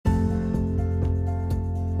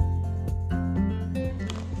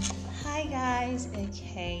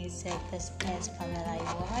said, this is Pamela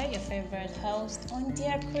Iwai, your favorite host on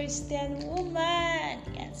Dear Christian Woman.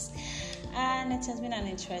 Yes, and it has been an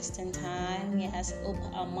interesting time. Yes, hope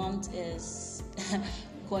our month is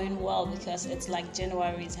going well because it's like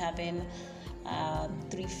January is having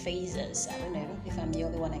 3 phases. I don't know if I'm the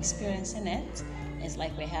only one experiencing it. It's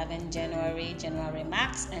like we're having January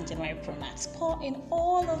Max, and January Pro Max. But in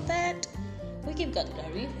all of that, we give God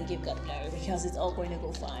glory because it's all going to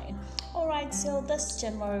go fine. Alright, so this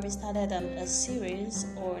January we started a series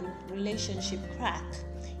on relationship crack.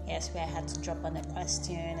 Yes, where I had to drop on a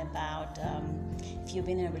question about if you've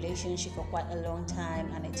been in a relationship for quite a long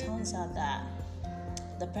time and it turns out that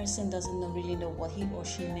the person doesn't really know what he or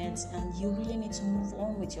she needs, and you really need to move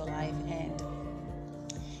on with your life, and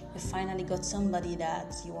you finally got somebody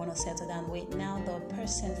that you want to settle down with. Now the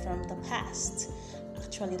person from the past,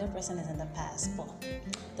 actually the person is in the past, but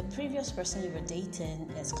the previous person you were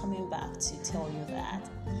dating is coming back to tell you that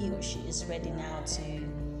he or she is ready now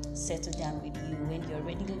to settle down with you when you're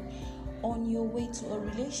ready on your way to a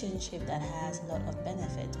relationship that has a lot of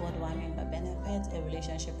benefit. What do I mean by benefit? A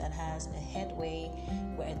relationship that has a headway,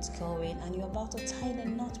 where it's going, and you're about to tie the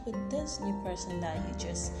knot with this new person that you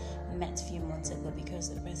just met a few months ago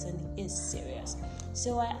because the person is serious.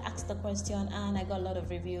 So I asked the question and I got a lot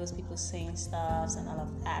of reviews, people saying stuff and all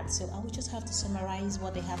of that. So I would just have to summarize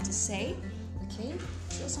what they have to say. Okay,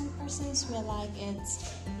 so some persons were like,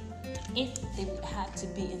 it's if they had to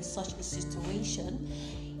be in such a situation,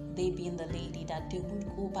 they being the lady, that they would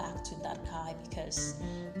go back to that guy because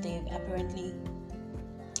they've apparently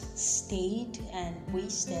stayed and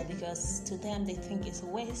wasted, because to them they think it's a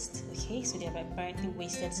waste. Okay, so they've apparently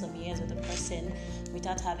wasted some years with the person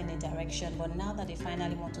without having a direction. But now that they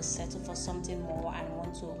finally want to settle for something more and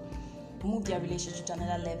want to move their relationship to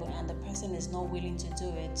another level, and the person is not willing to do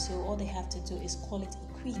it, so all they have to do is call it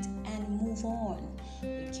a quit and move on.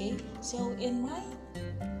 Okay, so in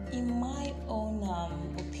my own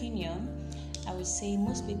opinion, I would say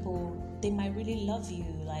most people, they might really love you,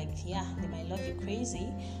 they might love you crazy,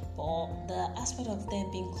 but the aspect of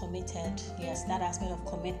them being committed, yes, that aspect of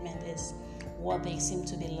commitment is what they seem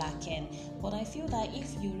to be lacking. But I feel that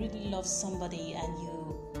if you really love somebody and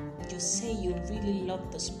you say you really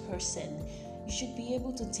love this person, you should be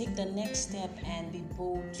able to take the next step and be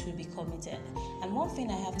bold to be committed. And one thing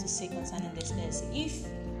I have to say concerning this is, if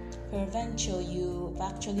peradventure you've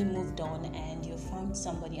actually moved on and you found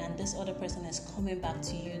somebody and this other person is coming back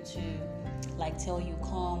to you to tell you,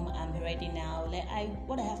 come, I'm ready now,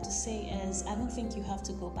 what I have to say is, I don't think you have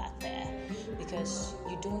to go back there, because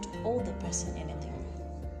you don't owe the person anything.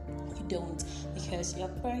 You don't, because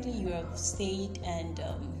apparently you have stayed and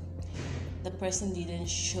the person didn't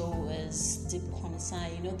show us deep concern.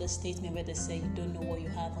 You know the statement where they say you don't know what you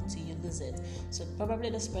have until you lose it. So probably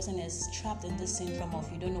this person is trapped in this syndrome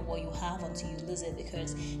of you don't know what you have until you lose it,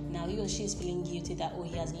 because now he or she is feeling guilty that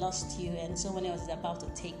he has lost you and someone else is about to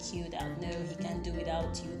take you, that no, he can't do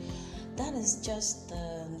without you. That is just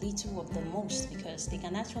the little of the most, because they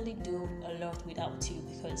can actually do a lot without you,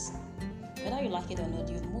 because whether you like it or not,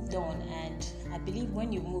 you've moved on, and I believe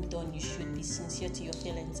when you've moved on, you should be sincere to your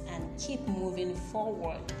feelings and keep moving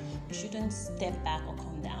forward. You shouldn't step back or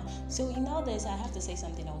come down. So in all this, I have to say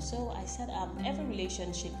something also. I said every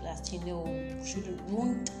relationship that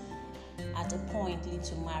won't at a point lead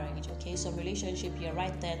to marriage. Okay, so relationship, you're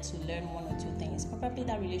right there to learn one or two things. Probably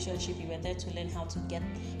that relationship, you were there to learn how to get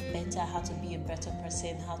better, how to be a better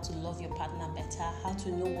person, how to love your partner better, how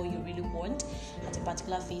to know what you really want at a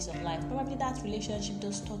particular phase of life. Probably that relationship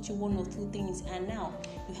just taught you one or two things, and now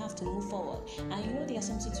you have to move forward. And you know, there are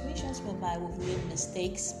some situations whereby we've made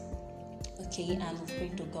mistakes. Okay, and we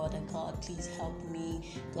pray to God, and God, please help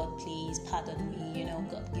me. God, please pardon me.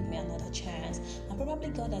 God, give me another chance. And probably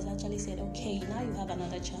God has actually said, okay, now you have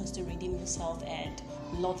another chance to redeem yourself and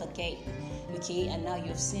love again. Okay, and now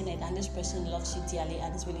you've seen it, and this person loves you dearly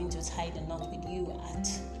and is willing to tie the knot with you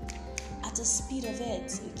at the speed of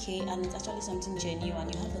it. Okay, and it's actually something genuine.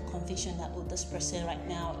 You have the conviction that, oh, this person right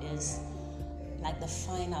now is like the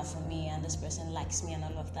final for me, and this person likes me and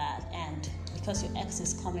all of that. And because your ex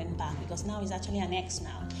is coming back, because now he's actually an ex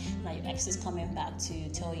now your ex is coming back to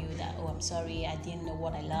tell you that, oh, I'm sorry, I didn't know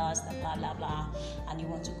what I lost, and blah blah blah, and you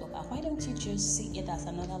want to go back. Why don't you just see it as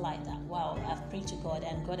another light, that, wow, I've prayed to God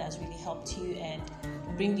and God has really helped you and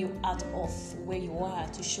bring you out of where you are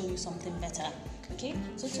to show you something better. Okay,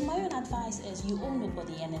 so to my own advice is, you owe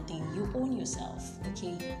nobody anything, you own yourself.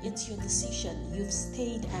 Okay, it's your decision. You've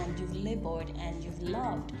stayed and you've labored and you've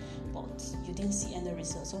loved, but you didn't see any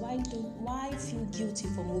result. So why feel guilty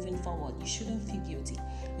for moving forward? You shouldn't feel guilty.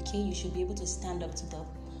 Okay, you should be able to stand up to the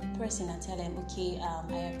person and tell them, okay, I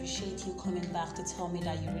appreciate you coming back to tell me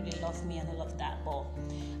that you really love me and all of that, but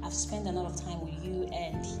I've spent a lot of time with you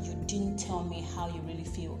and you didn't tell me how you really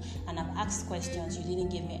feel, and I've asked questions, you didn't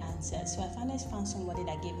give me answers. So I finally found somebody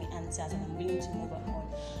that gave me answers, and I'm willing to move on.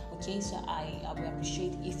 Okay, so I will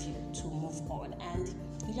appreciate if you to move on and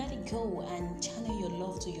you let it go and channel your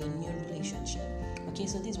love to your new relationship. Okay,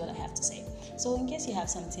 so this is what I have to say. So in case you have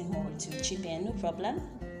something more to chip in, no problem.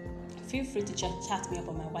 Feel free to chat me up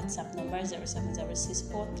on my WhatsApp number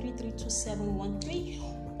 070643327113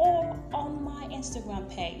 or on my Instagram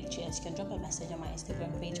page. Yes, you can drop a message on my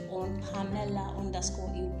Instagram page on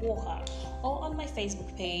Pamela_Iwoha, or on my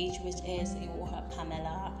Facebook page, which is Iwoha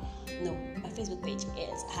Pamela. No, my Facebook page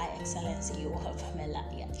is High Excellency Iwoha Pamela.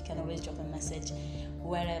 Yeah, you can always drop a message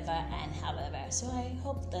wherever and however. So I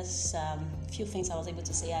hope this few things I was able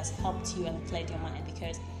to say has helped you and cleared your mind,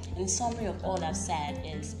 because in summary of all I've said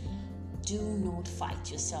is, do not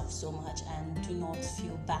fight yourself so much and do not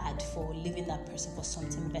feel bad for leaving that person for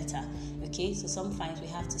something better. Okay, so sometimes we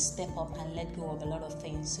have to step up and let go of a lot of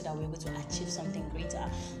things so that we're able to achieve something greater.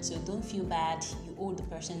 So don't feel bad you owe the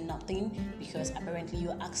person nothing, because apparently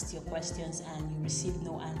you asked your questions and you received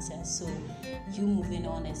no answers. So you moving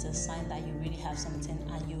on is a sign that you really have something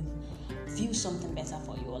and you view something better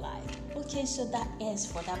for your life. Okay, so that is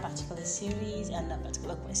for that particular series and that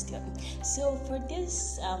particular question. So for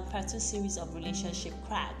this part 2 series of relationship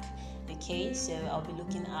crack, okay, so I'll be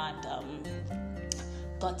looking at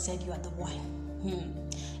God said you are the one.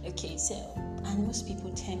 Okay, so, and most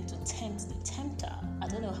people tend to tempt the tempter. I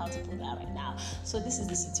don't know how to put that right now. So this is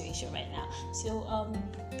the situation right now. So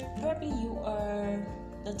probably you are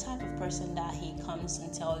the type of person that he comes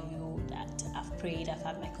and tell you that I've prayed, I've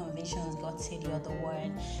had my convictions, God said you're the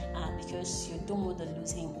one, because you don't want to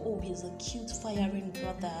lose him. Oh, he's a cute, firing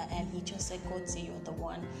brother, and he just said God said you're the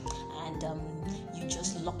one, and you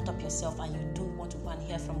just locked up yourself and you don't want to go and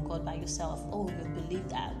hear from God by yourself. Oh, you believe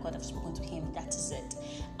that God has spoken to him, that is it.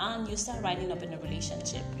 And you start riding up in a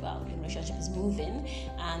relationship. Well, the relationship is moving,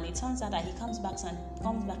 and it turns out that he comes back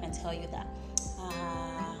and tell you that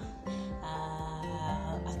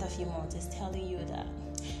after a few months is telling you that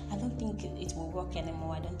I don't think it will work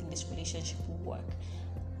anymore, I don't think this relationship will work,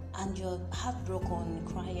 and you're heartbroken,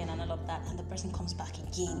 crying and all of that, and the person comes back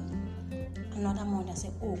again another month and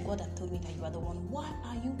say, oh, God has told me that you are the one. Why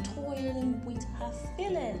are you toiling with her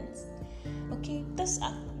feelings? Okay, this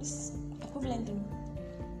equivalent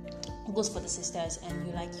goes for the sisters, and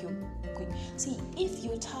see, if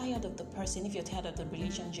you're tired of the person, if you're tired of the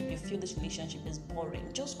relationship, you feel this relationship is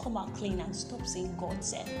boring, just come out clean and stop saying God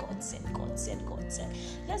said, God said, God said, God said.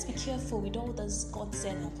 Let's be careful with all this God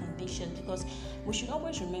said and convictions, because we should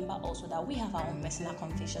always remember also that we have our own personal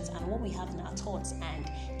convictions and what we have in our thoughts,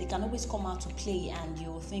 and they can always come out to play, and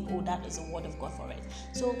you'll think, oh, that is a word of God for it.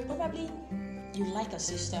 So probably you like a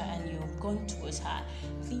sister and you've gone towards her,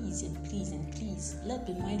 please and please and please, let's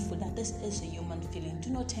be mindful that this is a human feeling. Do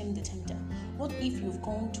not tempt the tempter. What if you've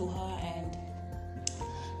gone to her and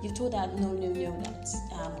you've told her, no, that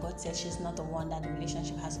God said she's not the one, that the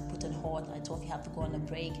relationship has to put on hold, I told you have to go on a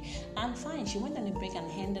break, and fine, she went on a break and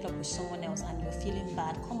ended up with someone else, and you're feeling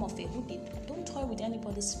bad, come off it. Don't toy with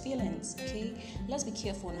anybody's feelings, okay? Let's be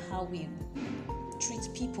careful on how we treat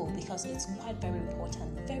people, because it's quite very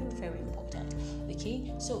important, very, very important.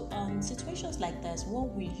 Okay, so situations like this, what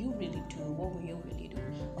will you really do?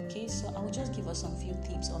 Okay, so I will just give us some few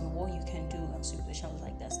tips on what you can do in situations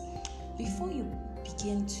like this. Before you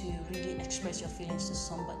begin to really express your feelings to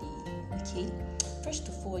somebody, okay, first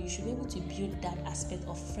of all, you should be able to build that aspect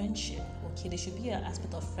of friendship. Okay, there should be an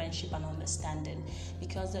aspect of friendship and understanding,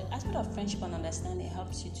 because the aspect of friendship and understanding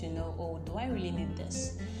helps you to know, oh, do I really need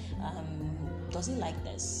this? Does he like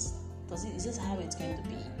this? Is this how it's going to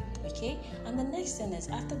be? Okay, and the next thing is,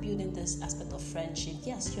 after building this aspect of friendship,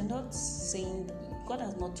 yes, you're not saying God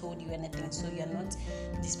has not told you anything, so you're not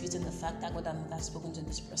disputing the fact that God has spoken to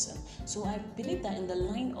this person. So I believe that in the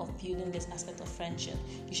line of building this aspect of friendship,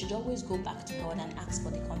 you should always go back to God and ask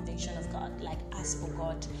for the conviction of God, like ask for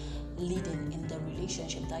God leading in the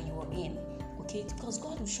relationship that you are in. Okay, because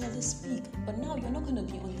God will surely speak, but now you're not going to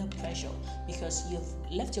be under pressure, because you've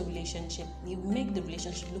left your relationship. You make the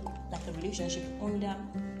relationship look like a relationship under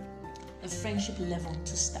a friendship level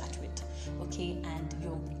to start with. Okay, and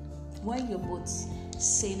while you're both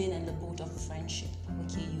sailing in the boat of friendship,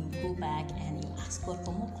 okay, you go back and you ask God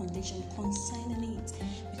for more conviction concerning it,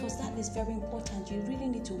 because that is very important. You really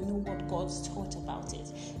need to know what God's thought about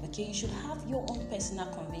it. Okay, you should have your own personal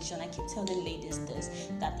conviction. I keep telling ladies this,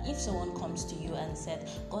 that if someone comes to you and said,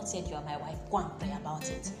 God said you are my wife, go and pray about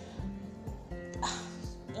it.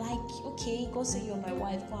 Like, okay, God said you're my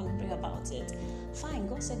wife, go and pray about it. Fine,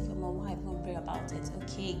 God said you're my wife, go and pray about it.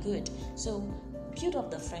 Okay, good. So build up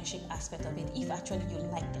the friendship aspect of it if actually you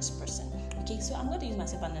like this person. Okay, so I'm going to use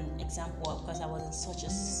myself as an example because I was in such a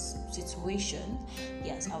situation.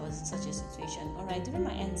 Yes, I was in such a situation. All right, during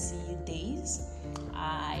my NCE days,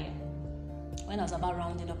 when I was about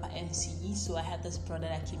rounding up at NCE, so I had this brother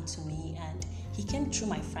that came to me, and he came through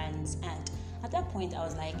my friends, and at that point I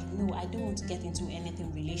was like, no, I don't want to get into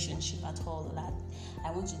anything relationship at all. That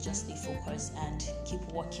I want to just stay focused and keep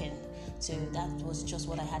working. So that was just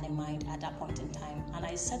what I had in mind at that point in time. And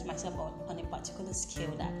I set myself on a particular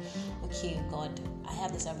scale that, okay, God, I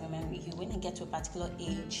have this every memory. When I get to a particular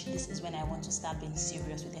age, this is when I want to start being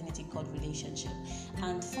serious with anything called relationship.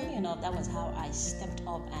 And funny enough, that was how I stepped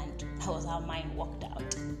up, and that was how mine worked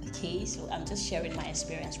out. Okay, so I'm just sharing my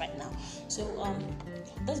experience right now. So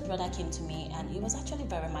this brother came to me, and he was actually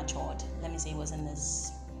very matured. Let me say he was in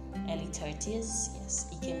his early 30s. Yes,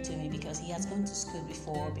 he came to me because he has gone to school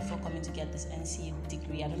before coming to get this NC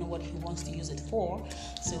degree. I don't know what he wants to use it for.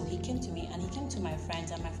 So he came to me, and he came to my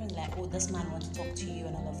friends, and my friends were like, oh, this man wants to talk to you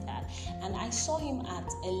and all of that. And I saw him at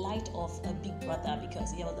a light of a big brother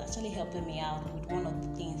because he was actually helping me out with one of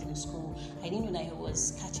the things in school. I didn't know that he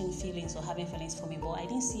was catching feelings or having feelings for me, but I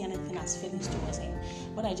didn't see anything as feelings towards him.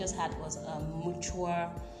 What I just had was a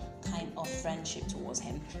mutual kind of friendship towards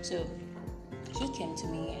him. So he came to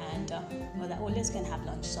me and was like, oh, let's go and have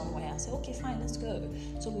lunch somewhere. I said, okay, fine, let's go.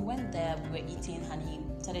 So we went there, we were eating, and he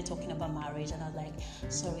started talking about marriage, and I was like,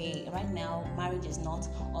 sorry, right now, marriage is not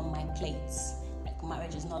on my plate. Like,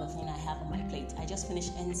 marriage is not a thing I have on my plate. I just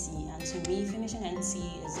finished NC, and to me, finishing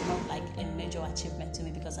NC is not like a major achievement to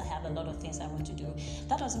me because I have a lot of things I want to do.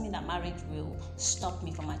 That doesn't mean that marriage will stop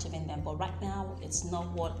me from achieving them, but right now, it's not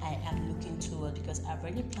what I am looking toward because I've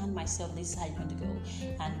already planned myself this side going to go,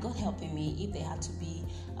 and God helping me, if there had to be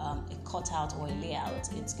a cutout or a layout,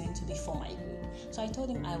 it's going to be for my good. So I told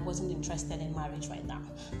him I wasn't interested in marriage right now.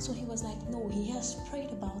 So he was like, no, he has prayed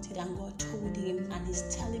about it, and God told him, and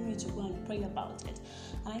he's telling me to go and pray about it.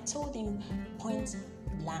 And I told him point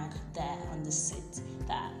blank there on the seat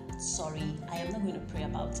that, sorry, I am not going to pray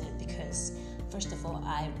about it because first of all,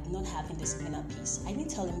 I'm not having this inner peace. I didn't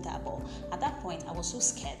tell him that, but at that point, I was so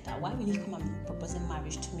scared that why will he come and proposing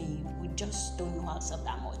marriage to me? We just don't know ourselves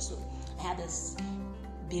that much. So I had this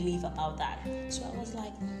belief about that. So I was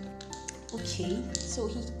like, okay. So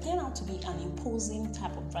he turned out to be an imposing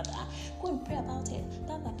type of brother. Go and pray about it.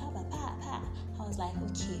 I was like,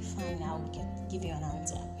 okay, fine, I'll give you an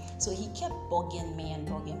answer. So he kept bugging me.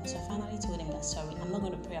 So I finally told him that, sorry, I'm not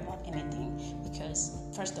going to pray about anything because,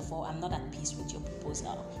 first of all, I'm not at peace with your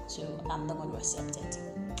proposal. So I'm not going to accept it.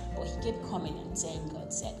 But he kept coming and saying,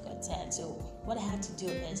 God said. So what I had to do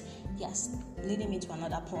is, yes, leading me to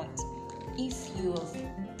another point. If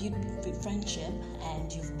you've built friendship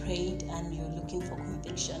and you've prayed and you're looking for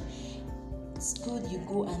conviction, it's good you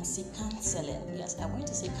go and seek counseling. Yes, I went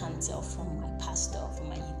to seek counsel from my pastor, from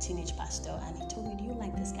my teenage pastor, and he told me, do you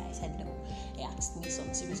like this guy? I said no. He asked me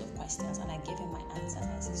some series of questions, and I gave him my answers.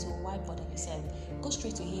 I said, so why bother yourself? Go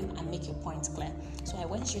straight to him and make your point clear. So I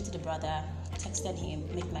went straight to the brother, texted him,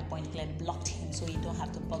 make my point clear, blocked him so he don't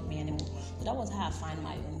have to bug me anymore. So that was how I find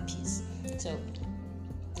my own peace. So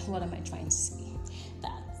what am I trying to say?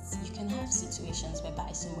 That you can have situations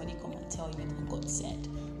whereby somebody come and tell you what God said.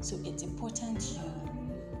 So it's important you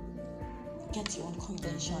get your own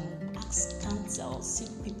conviction, ask counsel, seek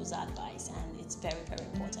people's advice, and it's very, very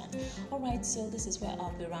important. Alright, so this is where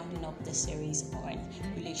I'll be rounding up the series on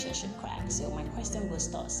relationship cracks. So my question was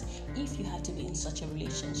thus: if you have to be in such a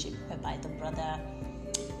relationship whereby the brother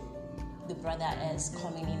is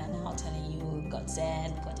coming in and out telling you God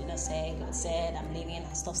said, God did not say, God said, I'm leaving,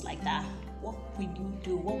 and stuff like that, what will you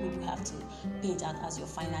do? What will you have to paint out as your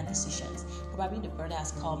final decisions? Probably the brother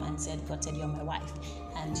has come and said, God said you're my wife,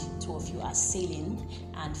 and two of you are sailing,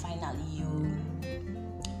 and finally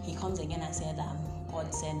he comes again and said,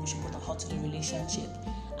 God said we should put a halt to the relationship,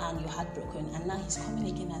 and you're heartbroken, and now he's coming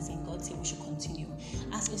again and saying God said we should continue.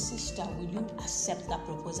 As a sister, will you accept that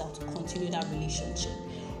proposal to continue that relationship?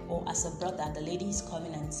 Or as a brother, the lady is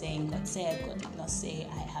coming and saying, God said, God did not say,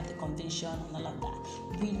 I have the conviction and all of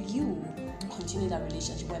that. Will you continue that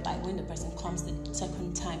relationship whereby when the person comes the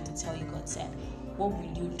second time to tell you God said, what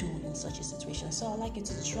will you do in such a situation? So I'd like you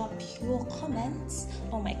to drop your comments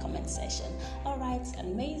on my comment section. Alright,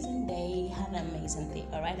 amazing day. Have an amazing day.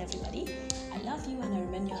 Alright, everybody. I love you, and I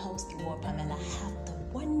remain your host, Pamela. Have a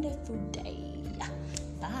wonderful day.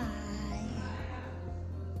 Bye.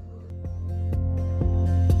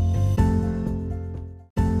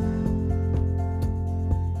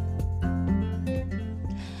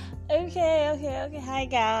 Okay. Hi,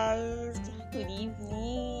 guys. Good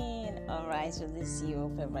evening. All right, so this is your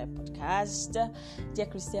favorite podcast, Dear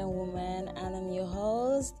Christian Woman, and I'm your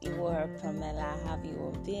host, Iwar Pamela. Have you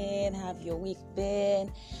all been? Have your week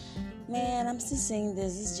been? Man, I'm still saying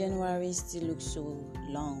this. This January still looks so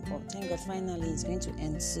long, but thank God finally it's going to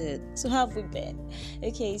end soon. So how have we been?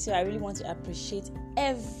 Okay, so I really want to appreciate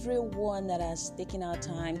everyone that has taken our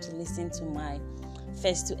time to listen to my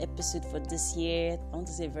first 2 episodes for this year. I want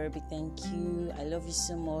to say a very big thank you. I love you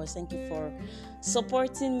so much. Thank you for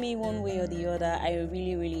supporting me one way or the other. I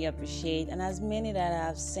really appreciate. And as many that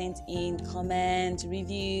have sent in comments,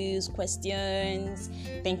 reviews, questions,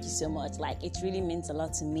 thank you so much. Like, it really means a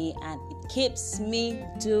lot to me and it keeps me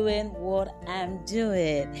doing what I'm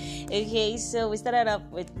doing. Okay, so we started up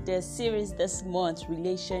with the series this month,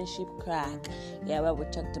 Relationship Crack. Yeah, where we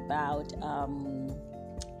talked about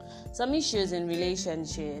some issues in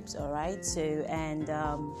relationships, all right? So, and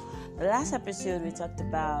the last episode we talked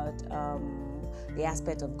about the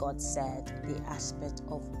aspect of God said,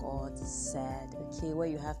 okay, where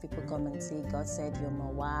you have people come and say, God said you're my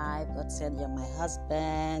wife, God said you're my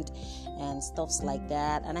husband, and stuffs like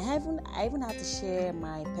that. And I even had to share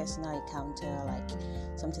my personal encounter, like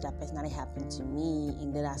something that personally happened to me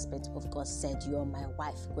in that aspect of God said you're my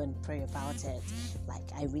wife. Go and pray about it. Like,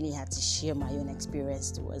 I really had to share my own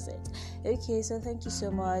experience towards it. Okay, so thank you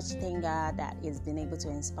so much. Thank God that it's been able to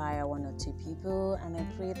inspire 1 or 2 people, and I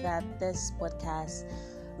pray that this podcast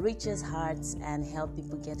reaches hearts and help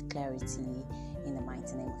people get clarity in the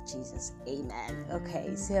mighty name of Jesus. Amen.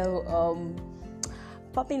 Okay, so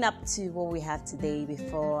popping up to what we have today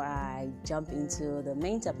before I jump into the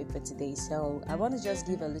main topic for today. So I want to just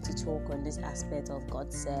give a little talk on this aspect of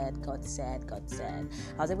God said.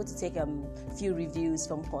 I was able to take a few reviews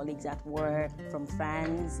from colleagues at work, from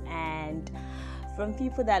friends, and from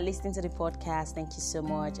people that listen to the podcast. Thank you so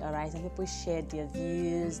much. All right, some people shared their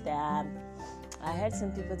views that I heard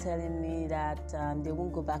some people telling me that they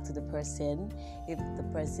won't go back to the person if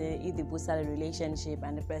they both start a relationship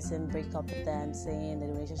and the person break up with them, saying the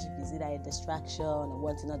relationship is either a distraction or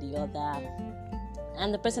one thing or the other.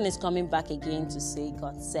 And the person is coming back again to say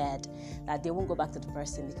God said that they won't go back to the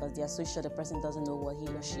person because they are so sure the person doesn't know what he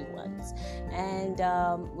or she wants. And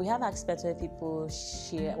we have aspects where people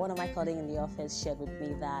share. One of my colleagues in the office shared with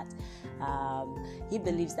me that he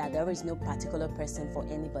believes that there is no particular person for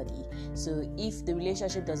anybody. So if the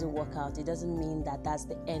relationship doesn't work out, it doesn't mean that that's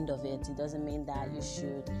the end of it. It doesn't mean that you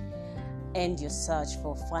should end your search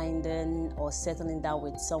for finding or settling down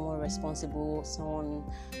with someone responsible, someone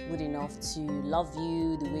good enough to love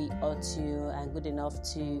you the way you ought to, and good enough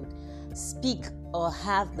to speak or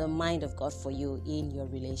have the mind of God for you in your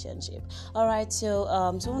relationship. All right, so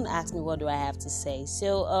someone asked me, what do I have to say?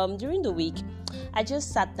 So during the week, I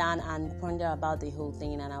just sat down and pondered about the whole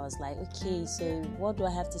thing, and I was like, okay, so what do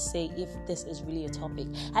I have to say if this is really a topic?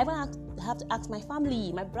 I even have to ask my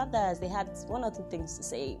family, my brothers. They had 1 or 2 things to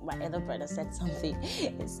say. My other brother said something.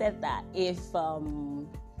 He said that if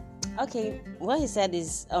okay, what he said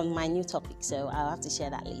is on my new topic, so I'll have to share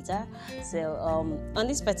that later. So on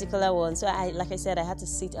this particular one, so I had to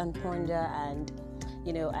sit and ponder, and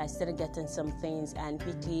I started getting some things, and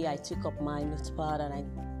quickly I took up my notepad and I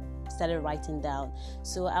started writing down.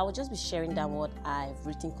 So I will just be sharing down what I've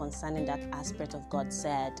written concerning that aspect of God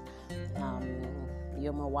said.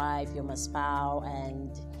 You're my wife, you're my spouse, and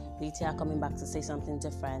later coming back to say something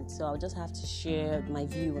different. So I'll just have to share my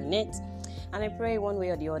view on it, and I pray one way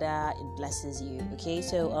or the other it blesses you. Okay,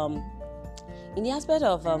 so in the aspect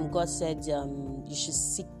of God said you should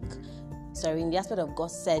seek. Sorry, in the aspect of God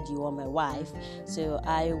said you are my wife. So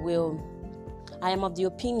I am of the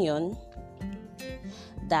opinion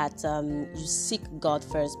that you seek God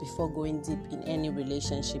first before going deep in any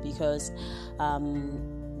relationship, because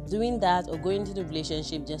doing that or going into the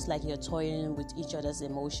relationship just like you're toying with each other's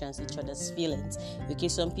emotions, each other's feelings. Okay,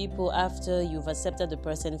 some people, after you've accepted the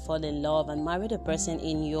person, fall in love and marry the person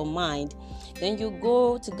in your mind, then you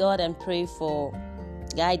go to God and pray for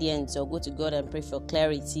guidance, or go to God and pray for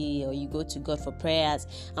clarity, or you go to God for prayers,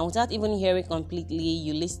 and without even hearing completely,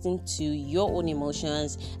 you listen to your own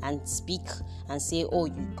emotions and speak and say, oh,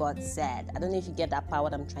 God said. I don't know if you get that part,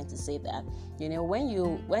 what I'm trying to say there.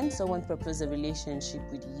 When someone proposes a relationship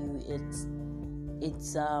with you,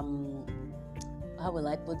 it's how will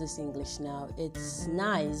I put this in English now? It's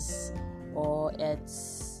nice, or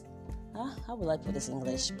it's how will I put this in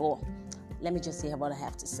English? But let me just say what I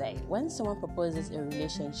have to say. When someone proposes a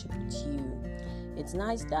relationship with you, it's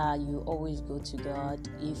nice that you always go to God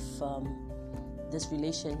if this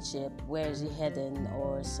relationship, where is it heading,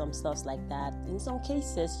 or some stuff like that. In some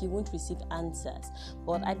cases, you won't receive answers.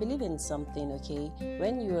 But I believe in something, okay?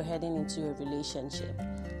 When you're heading into a relationship,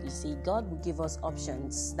 you see, God will give us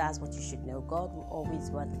options. That's what you should know. God will always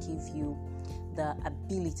want to give you the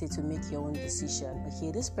ability to make your own decision.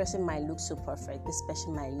 Okay, this person might look so perfect, this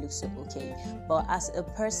person might look so okay, but as a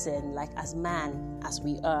person, like as man, as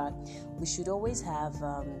we are, we should always have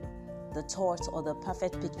the thought or the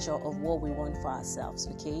perfect picture of what we want for ourselves.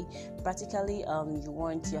 Okay, practically, you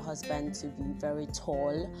want your husband to be very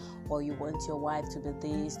tall, or you want your wife to be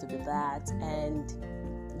this, to be that, and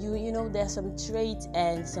you know, there's some traits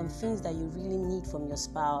and some things that you really need from your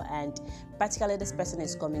spouse, and practically this person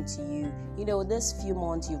is coming to you. You know, this few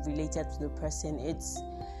months you've related to the person, it's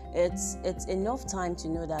enough time to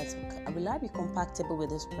know that, will I be compatible with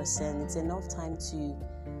this person? It's enough time to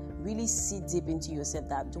really see deep into yourself,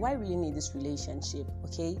 that do I really need this relationship?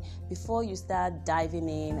 Okay, before you start diving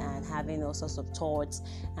in and having all sorts of thoughts,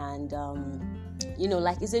 and you know,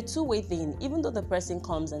 like, it's a two-way thing. Even though the person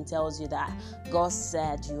comes and tells you that God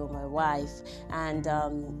said you're my wife, and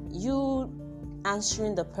you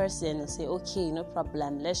answering the person and say, okay, no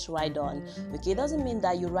problem, let's ride on. Okay, it doesn't mean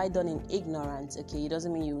that you ride on in ignorance. Okay, it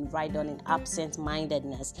doesn't mean you ride on in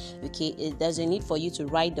absent-mindedness. Okay, there's a need for you to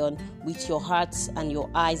ride on with your heart and your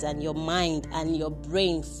eyes and your mind and your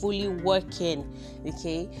brain fully working.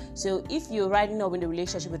 Okay, so if you're riding up in a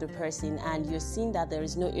relationship with a person and you're seeing that there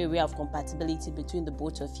is no area of compatibility between the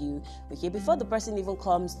both of you, okay, before the person even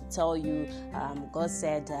comes to tell you, God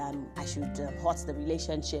said I should halt the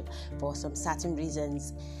relationship for some certain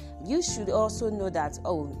reasons, you should also know that,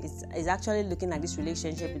 it's actually looking like this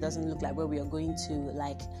relationship, it doesn't look like where we are going to.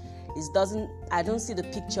 Like, I don't see the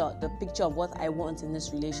picture of what I want in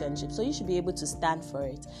this relationship. So you should be able to stand for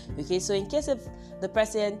it. Okay, so in case if the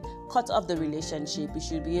person cut off the relationship, you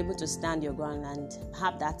should be able to stand your ground and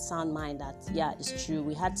have that sound mind that, yeah, it's true,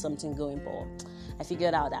 we had something going, but I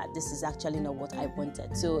figured out that this is actually not what I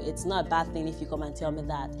wanted. So it's not a bad thing if you come and tell me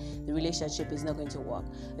that the relationship is not going to work.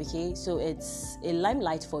 Okay, so it's a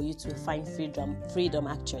limelight for you to find freedom,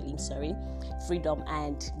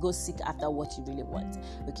 and go seek after what you really want.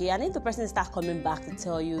 Okay, and if the person starts coming back to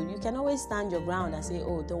tell you, you can always stand your ground and say,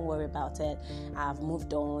 oh, don't worry about it, I've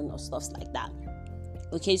moved on, or stuff like that.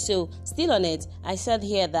 Okay, so still on it, I said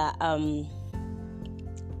here that I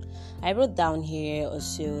wrote down here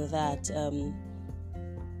also that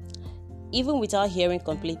even without hearing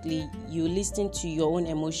completely, you listen to your own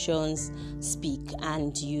emotions speak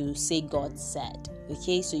and you say God said.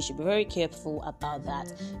 Okay, so you should be very careful about that.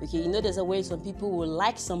 Okay, you know, there's a way some people will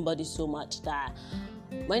like somebody so much that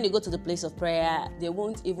when they go to the place of prayer, they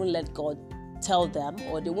won't even let God tell them,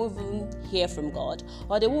 or they won't even hear from God,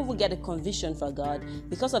 or they won't even get a conviction from God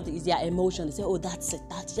because of their emotion. They say, oh, that's it,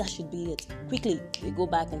 that should be it. Quickly, they go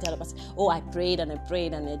back and tell the person, oh, I prayed and it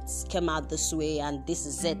came out this way, and this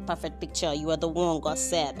is it, perfect picture, you are the one God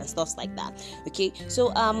said, and stuff like that. Okay,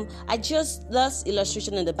 so this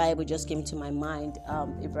illustration in the Bible just came to my mind.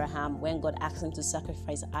 Abraham, when God asked him to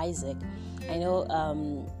sacrifice Isaac, I know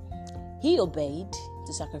he obeyed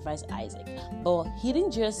to sacrifice Isaac, but he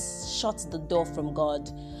didn't just shut the door from God.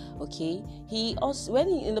 Okay, he also,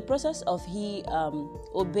 in the process of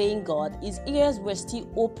obeying God, his ears were still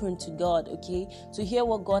open to God. Okay, to hear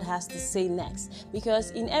what God has to say next, because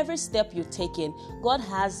in every step you're taking, God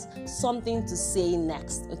has something to say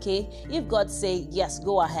next. Okay, if God say yes,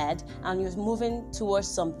 go ahead, and you're moving towards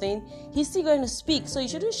something, He's still going to speak. So you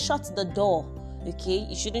shouldn't shut the door. Okay,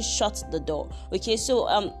 you shouldn't shut the door. Okay, so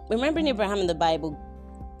remembering Abraham in the Bible,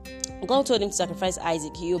 God told him to sacrifice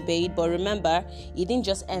Isaac. He obeyed, but remember, he didn't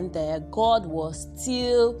just end there. God was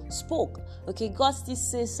still spoke. Okay, God still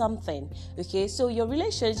says something. Okay, so your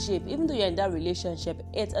relationship, even though you're in that relationship,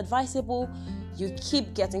 it's advisable you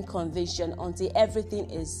keep getting conviction until everything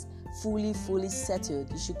is fully settled.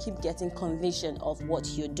 You should keep getting conviction of what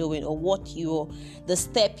you're doing, or the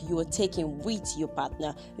step you are taking with your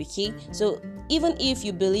partner. Okay, so even if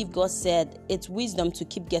you believe God said, it's wisdom to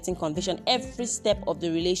keep getting conviction every step of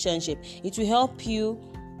the relationship. It will help you,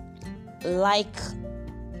 every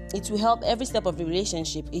step of the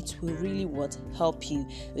relationship. It will really help you.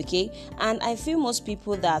 Okay, and I feel most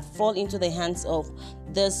people that fall into the hands of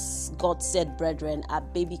this God said brethren are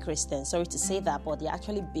baby Christians. Sorry to say that, but they're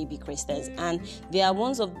actually baby Christians, and they are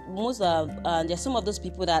there's some of those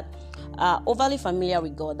people that are overly familiar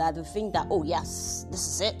with God, that they think that, oh yes, this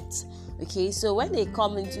is it. Okay, so when they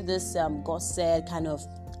come into this God said kind of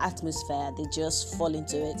atmosphere, they just fall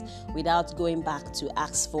into it without going back to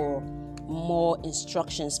ask for more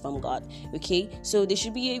instructions from God. Okay, so you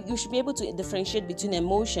should be able to differentiate between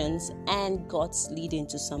emotions and God's leading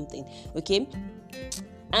to something. Okay,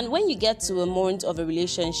 And when you get to a moment of a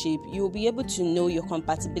relationship, you'll be able to know your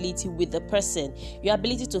compatibility with the person. Your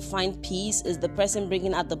ability to find peace. Is the person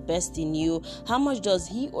bringing out the best in you? How much does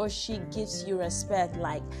he or she gives you respect?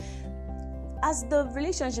 Like, as the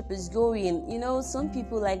relationship is going, some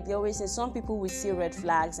people, like they always say, some people will see red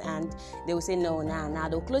flags and they will say, no, nah.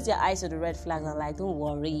 They'll close their eyes to the red flags and like, don't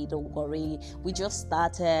worry. We just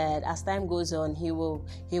started. As time goes on, he will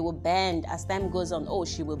bend. As time goes on,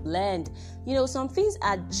 she will blend. Some things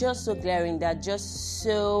are just so glaring. They're just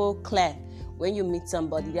so clear. When you meet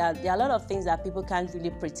somebody, there are a lot of things that people can't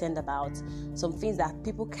really pretend about. Some things that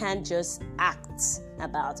people can't just act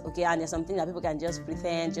about, okay? And there's some things that people can just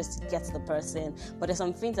pretend just to get to the person. But there's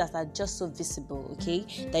some things that are just so visible, okay?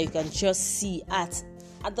 That you can just see at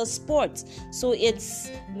the spot. So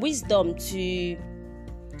it's wisdom to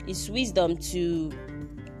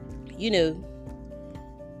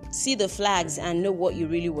see the flags and know what you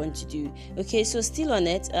really want to do. Okay, so still on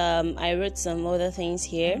it, I wrote some other things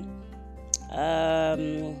here.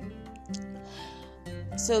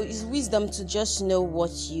 So it's wisdom to just know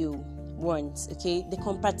what you want. Okay, the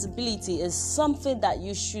compatibility is something that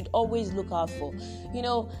you should always look out for.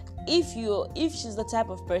 If she's the type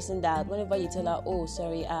of person that whenever you tell her,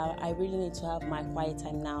 sorry, I really need to have my quiet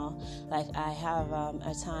time now, like I have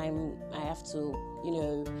a time I have to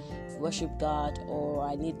worship God, or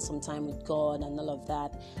I need some time with God and all of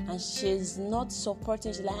that, and she's not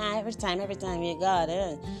supporting, she's like, every time you God,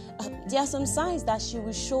 there are some signs that she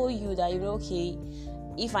will show you that okay,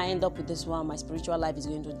 if I end up with this one, my spiritual life is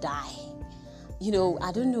going to die.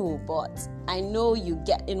 I don't know, but I know you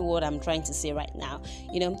get in what I'm trying to say right now.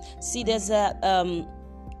 See, there's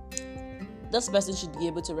this person should be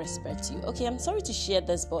able to respect you. Okay, I'm sorry to share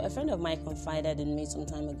this, but a friend of mine confided in me some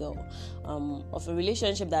time ago of a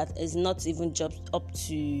relationship that is not even just up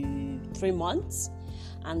to 3 months,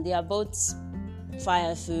 and they are both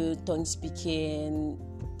fireful, tongue-speaking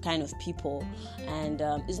kind of people, and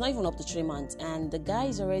it's not even up to 3 months, and the guy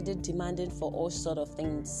is already demanding for all sort of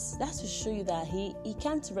things. That's to show you that he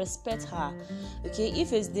can't respect her. Okay, if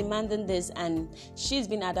he's demanding this and she's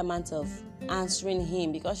been adamant of answering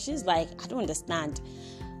him, because she's like, I don't understand.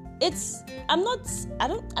 I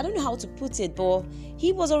don't know how to put it, but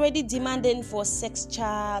he was already demanding for sex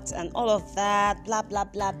chats and all of that, blah blah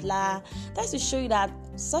blah blah. That's to show you that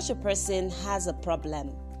such a person has a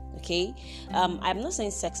problem. Okay, I'm not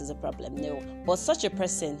saying sex is a problem, no, but such a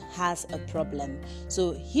person has a problem.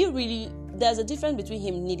 So there's a difference between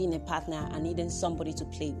him needing a partner and needing somebody to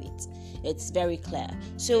play with. It's very clear.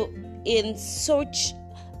 So in such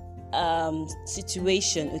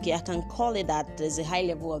situation, okay, I can call it that there's a high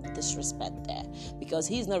level of disrespect there, because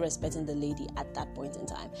he's not respecting the lady at that point in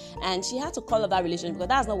time, and she had to call up that relationship because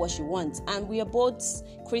that's not what she wants. And we are both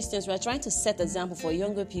Christians. We are trying to set example for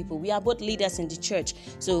younger people. We are both leaders in the church.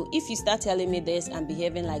 So if you start telling me this and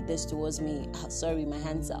behaving like this towards me, sorry, my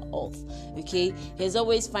hands are off. Okay, he's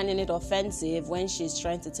always finding it offensive when she's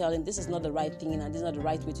trying to tell him this is not the right thing and this is not the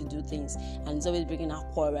right way to do things, and it's always bringing out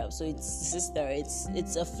quarrel. So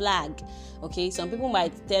it's a flag. Okay, some people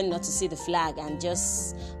might tend not to see the flag and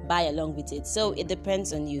just buy along with it. So it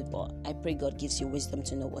depends on you, but I pray God gives you wisdom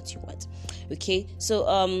to know what you want. Okay, so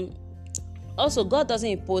also, God doesn't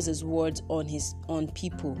impose His words on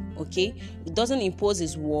people. Okay, He doesn't impose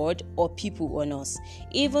His word or people on us.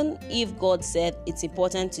 Even if God said it's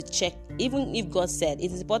important to check. Even if God said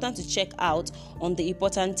it is important to check out on the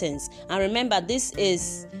important things. And remember,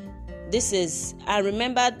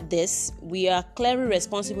 we are clearly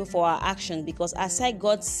responsible for our actions, because aside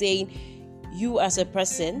God saying, you as a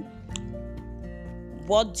person,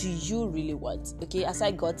 what do you really want? Okay,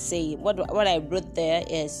 aside God saying, what I wrote there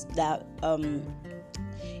is that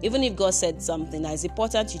even if God said something, it's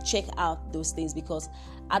important to check out those things, because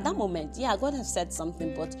at that moment, God has said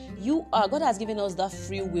something, but God has given us that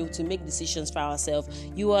free will to make decisions for ourselves.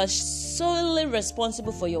 You are solely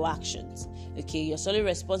responsible for your actions. Okay, you're solely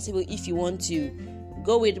responsible if you want to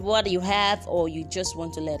go with what you have or you just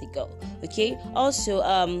want to let it go. Okay, also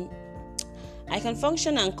I can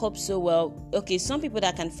function and cope so well. Okay, some people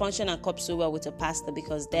that can function and cope so well with a pastor,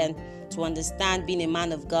 because then to understand being a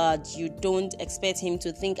man of God, you don't expect him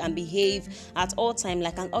to think and behave at all time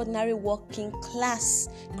like an ordinary working class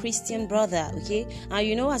Christian brother. Okay,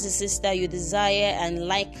 and as a sister, you desire and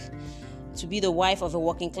like to be the wife of a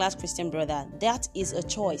working class Christian brother. That is a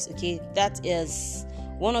choice. Okay, that is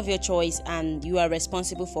one of your choice, and you are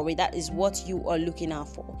responsible for it. That is what you are looking out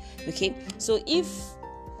for. Okay, so if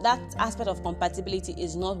that aspect of compatibility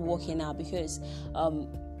is not working out, because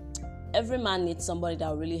every man needs somebody that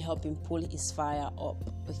will really help him pull his fire up.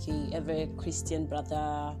 Okay, every Christian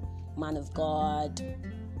brother, man of God,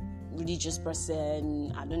 religious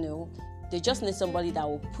person, I don't know. They just need somebody that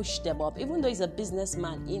will push them up. Even though he's a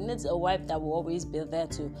businessman, he needs a wife that will always be there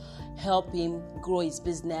to help him grow his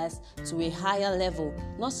business to a higher level.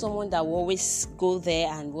 Not someone that will always go there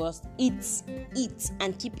and just eat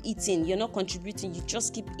and keep eating. You're not contributing. You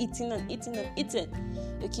just keep eating and eating and eating.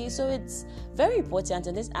 Okay, so it's very important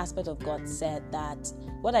in this aspect of God said that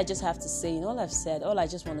what I just have to say in all I've said, all I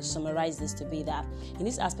just want to summarize this to be that in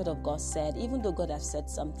this aspect of God said, even though God has said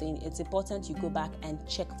something, it's important you go back and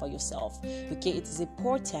check for yourself. Okay, it is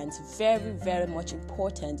important, very, very much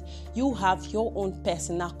important. You have your own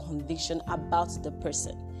personal conviction about the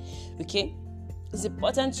person. Okay, it's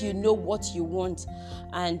important you know what you want,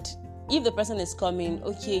 and if the person is coming,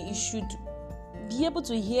 okay, you should be able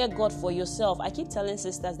to hear God for yourself. I keep telling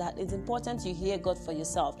sisters that it's important you hear God for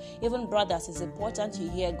yourself. Even brothers, it's important you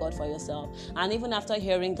hear God for yourself. And even after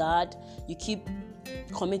hearing God, you keep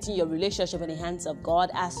committing your relationship in the hands of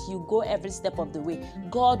God. As you go every step of the way,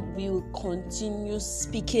 God will continue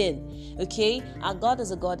speaking. Okay, and God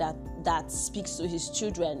is a God that speaks to his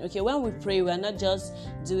children. Okay, when we pray, we are not just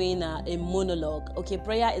doing a monologue. Okay,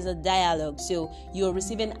 prayer is a dialogue, so you're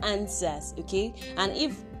receiving answers. Okay, and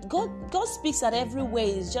if God speaks at every way,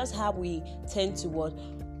 it's just how we tend to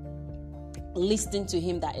listen to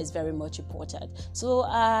him that is very much important. So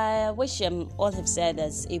I wish all have said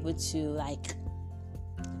is able to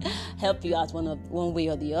help you out one way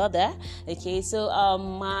or the other. Okay, so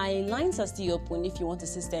my lines are still open if you want to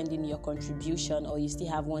still send in your contribution, or you still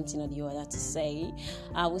have one thing or the other to say.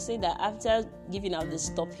 I will say that after giving out this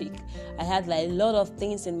topic, I had a lot of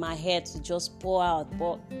things in my head to just pour out,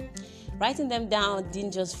 but writing them down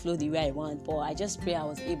didn't just flow the way I want, but I just pray I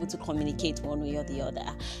was able to communicate one way or the other.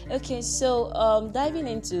 Okay, so diving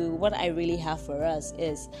into what I really have for us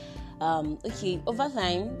is, over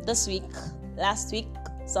time, this week, last week,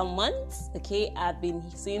 some months, okay, I've been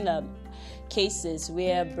seeing cases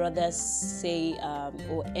where brothers say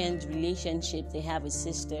or end relationships they have with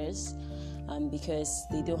sisters because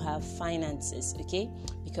they don't have finances, okay,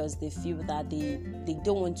 because they feel that they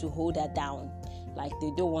don't want to hold her down. Like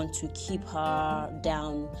they don't want to keep her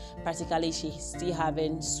down. Practically, she's still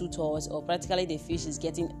having suitors, or practically they feel she's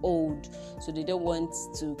getting old, so they don't want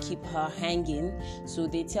to keep her hanging. So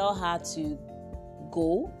they tell her to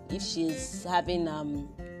go if she's having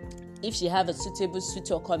if she have a suitable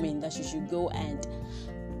suitor coming, that she should go and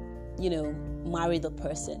marry the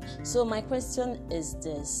person. So my question is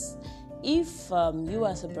this: if you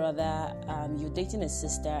as a brother, you're dating a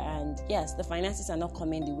sister, and yes, the finances are not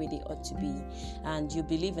coming the way they ought to be, and you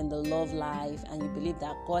believe in the love life, and you believe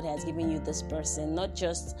that God has given you this person not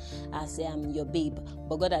just as your babe,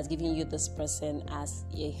 but God has given you this person as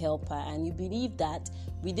a helper, and you believe that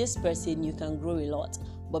with this person you can grow a lot,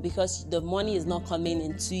 but because the money is not coming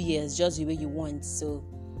in 2 years just the way you want, so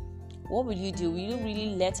what will you do? Will you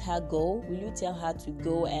really let her go? Will you tell her to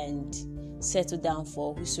go and settle down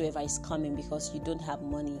for whosoever is coming because you don't have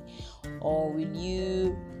money? Or will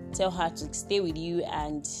you tell her to stay with you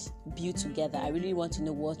and build together? I really want to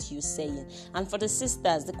know what you're saying. And for the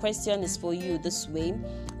sisters, the question is for you this way: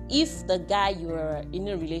 if the guy you're in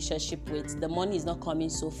a relationship with, the money is not coming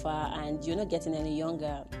so far and you're not getting any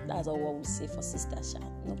younger, that's all what we say for sisters.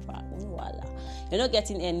 No problem, no wala. You're not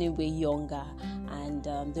getting any way younger, and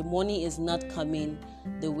the money is not coming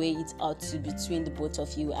the way it ought to between the both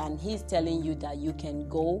of you, and he's telling you that you can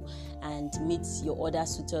go and meet your other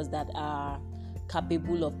suitors that are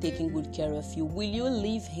capable of taking good care of you. Will you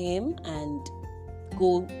leave him and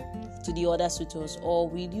go to the other suitors, or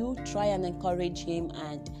will you try and encourage him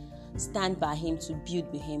and stand by him to build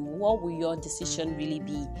with him? What will your decision really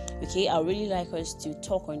be? Okay, I really like us to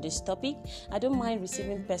talk on this topic. I don't mind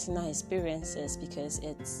receiving personal experiences because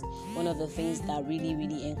it's one of the things that really,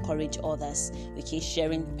 really encourage others. Okay,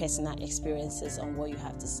 sharing personal experiences on what you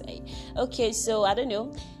have to say. Okay, so I don't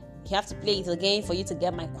know. You have to play it again for you to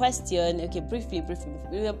get my question. Okay, briefly.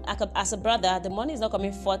 As a brother, the money is not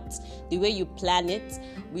coming forth the way you plan it.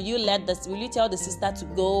 Will you tell the sister to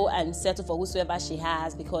go and settle for whosoever she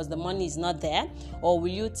has because the money is not there? Or will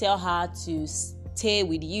you tell her to stay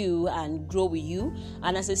with you and grow with you?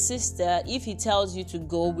 And as a sister, if he tells you to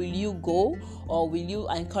go, will you go, or will you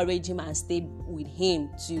encourage him and stay with him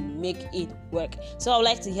to make it work? So I would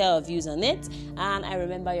like to hear your views on it. And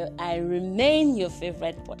I remain your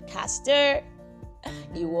favorite podcaster,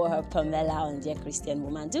 Iwoha Pamela on Dear Christian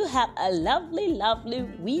Woman. Do have a lovely, lovely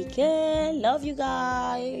weekend. Love you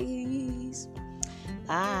guys.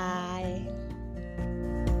 Bye.